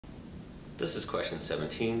This is question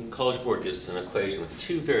 17. College Board gives us an equation with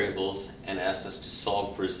two variables and asks us to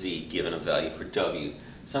solve for z given a value for w.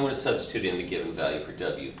 So I'm going to substitute in the given value for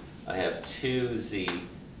w. I have 2z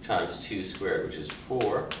times 2 squared, which is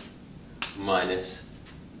 4, minus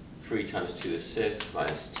 3 times 2 is 6,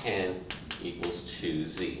 minus 10 equals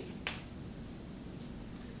 2z.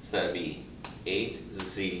 So that would be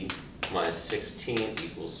 8z minus 16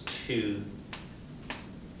 equals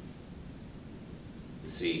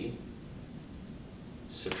 2z.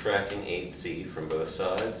 Subtracting 8z from both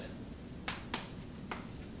sides,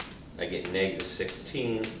 I get negative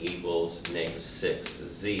 16 equals negative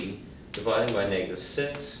 6z. Dividing by negative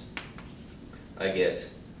 6, I get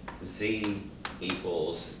z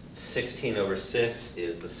equals 16 over 6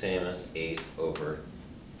 is the same as 8 over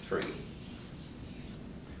 3.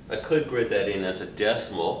 I could grid that in as a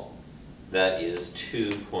decimal. That is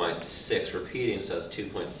 2.6 repeating, so that's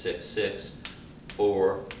 2.66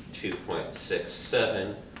 or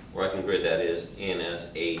 2.67, or I can grid that in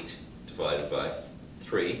as 8 divided by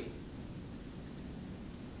 3.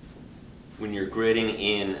 When you're gridding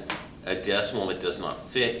in a decimal that does not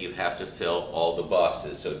fit, you have to fill all the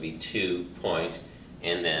boxes. So it would be 2 point,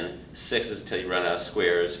 and then 6s till you run out of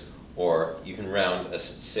squares, or you can round a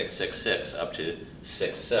 666 up to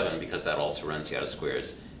 67 because that also runs you out of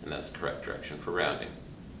squares, and that's the correct direction for rounding.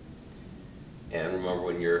 And remember,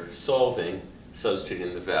 when you're solving, substitute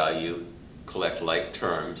in the value, collect like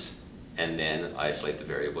terms, and then isolate the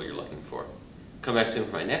variable you're looking for. Come back soon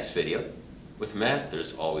for my next video. With math,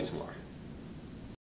 there's always more.